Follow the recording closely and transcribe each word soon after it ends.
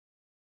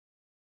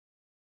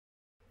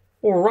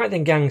Alright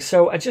then gang,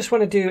 so I just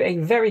want to do a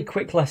very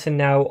quick lesson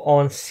now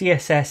on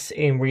CSS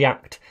in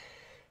React.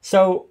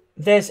 So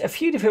there's a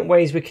few different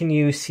ways we can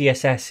use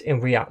CSS in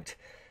React,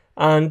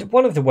 and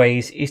one of the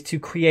ways is to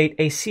create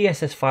a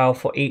CSS file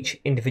for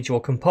each individual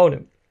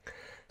component.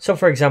 So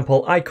for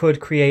example, I could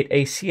create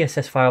a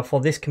CSS file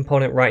for this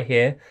component right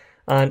here,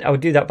 and I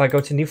would do that by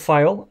going to new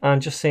file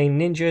and just saying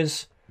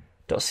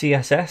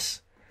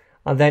ninjas.css,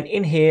 and then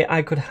in here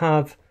I could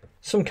have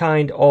some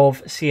kind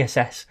of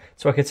CSS.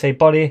 So I could say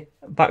body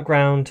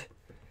background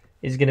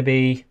is going to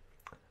be,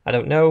 I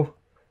don't know,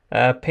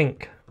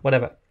 pink,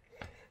 whatever.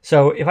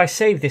 So if I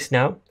save this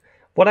now,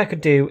 what I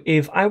could do,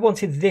 if I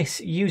wanted this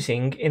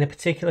using in a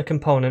particular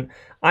component,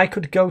 I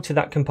could go to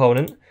that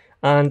component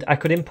and I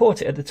could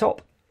import it at the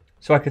top.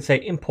 So I could say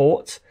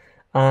import,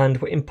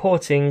 and we're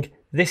importing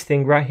this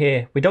thing right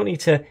here. We don't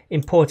need to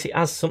import it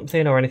as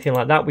something or anything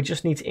like that. We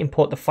just need to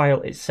import the file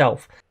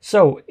itself.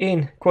 So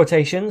in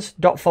quotations,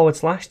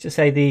 // to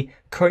say the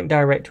current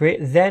directory,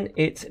 then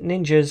it's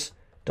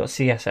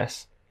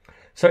ninjas.css.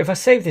 So if I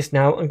save this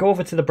now and go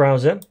over to the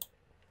browser,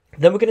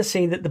 then we're going to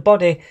see that the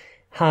body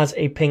has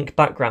a pink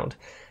background.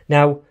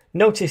 Now,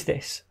 notice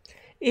this.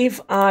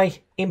 If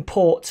I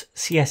import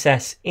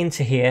CSS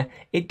into here,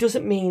 it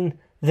doesn't mean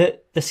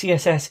that the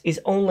CSS is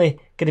only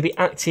going to be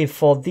active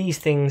for these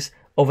things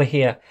over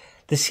here.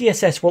 The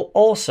CSS will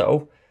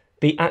also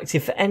be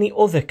active for any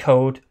other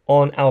code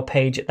on our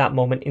page at that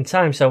moment in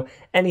time. So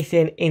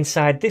anything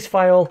inside this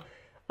file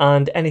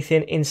and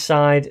anything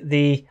inside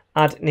the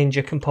add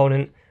ninja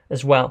component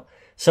as well.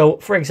 So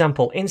for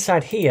example,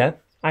 inside here,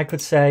 I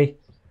could say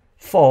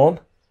form,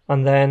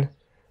 and then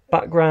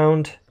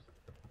background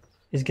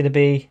is going to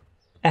be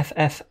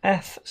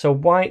FFF, so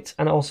white,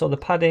 and also the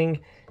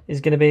padding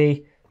is going to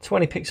be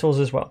 20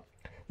 pixels as well.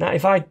 Now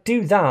if I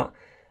do that,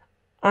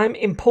 I'm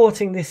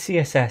importing this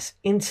CSS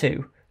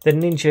into the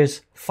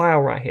Ninjas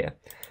file right here,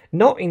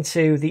 not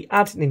into the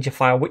add ninja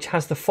file which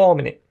has the form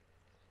in it.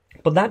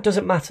 But that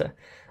doesn't matter.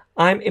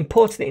 I'm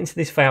importing it into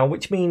this file,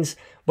 which means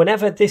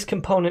whenever this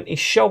component is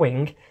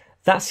showing,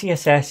 that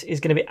CSS is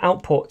going to be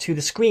output to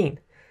the screen.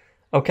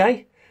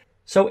 Okay?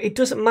 So it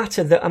doesn't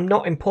matter that I'm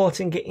not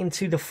importing it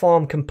into the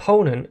form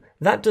component.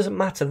 That doesn't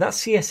matter. That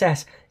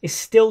CSS is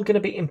still going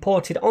to be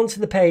imported onto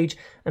the page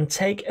and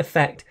take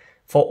effect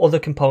for other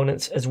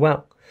components as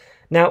well.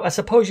 Now, I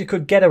suppose you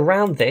could get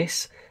around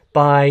this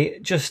by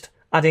just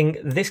adding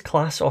this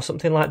class or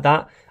something like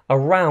that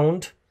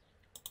around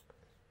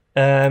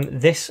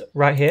this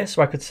right here.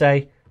 So I could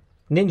say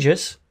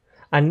ninjas,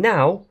 and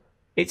now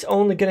it's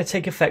only going to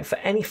take effect for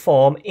any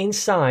form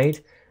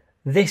inside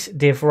this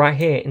div right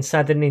here,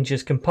 inside the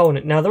ninjas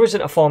component. Now, there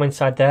isn't a form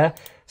inside there,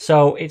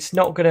 so it's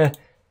not going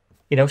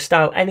to,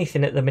 style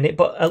anything at the minute,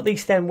 but at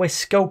least then we're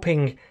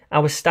scoping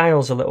our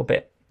styles a little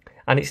bit,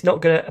 and it's not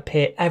going to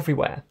appear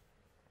everywhere.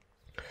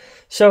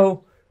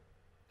 So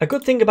a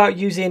good thing about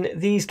using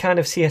these kind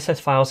of CSS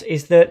files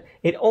is that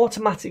it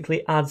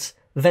automatically adds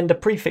vendor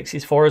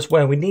prefixes for us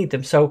where we need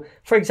them. So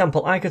for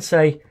example, I could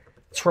say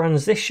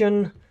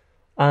transition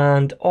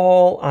and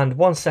all and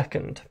 1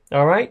 second.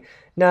 All right.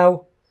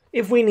 Now,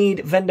 if we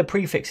need vendor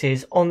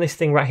prefixes on this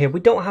thing right here,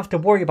 we don't have to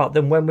worry about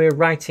them when we're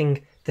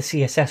writing the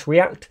CSS.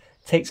 React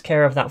takes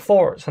care of that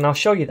for us, and I'll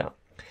show you that.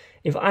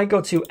 If I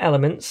go to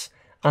elements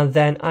and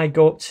then I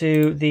go up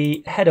to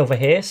the head over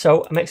here,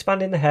 so I'm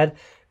expanding the head,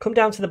 come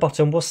down to the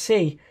bottom, we'll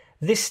see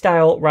this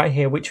style right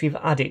here which we've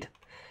added.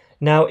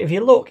 Now if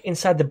you look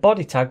inside the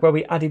body tag where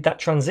we added that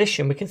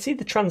transition, we can see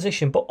the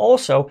transition, but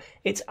also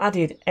it's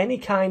added any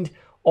kind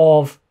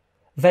of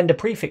vendor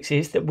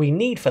prefixes that we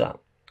need for that.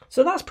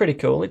 So that's pretty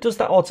cool. It does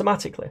that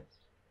automatically.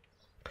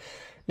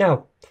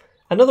 Now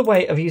another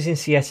way of using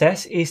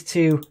CSS is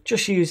to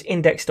just use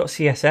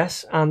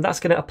index.css, and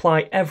that's going to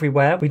apply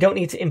everywhere. We don't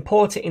need to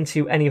import it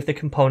into any of the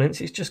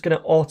components. It's just going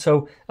to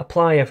auto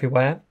apply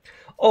everywhere.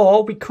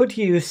 Or we could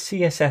use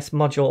CSS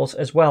modules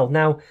as well.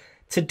 Now,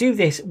 to do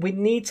this, we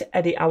need to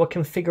edit our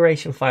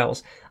configuration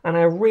files. And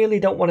I really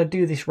don't want to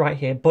do this right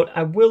here, but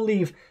I will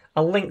leave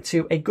a link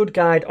to a good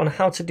guide on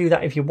how to do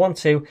that if you want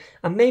to.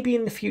 And maybe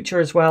in the future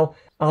as well,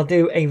 I'll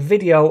do a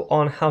video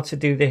on how to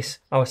do this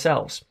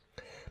ourselves.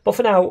 But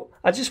for now,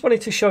 I just wanted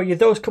to show you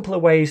those couple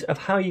of ways of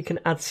how you can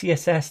add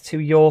CSS to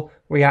your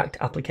React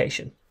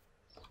application.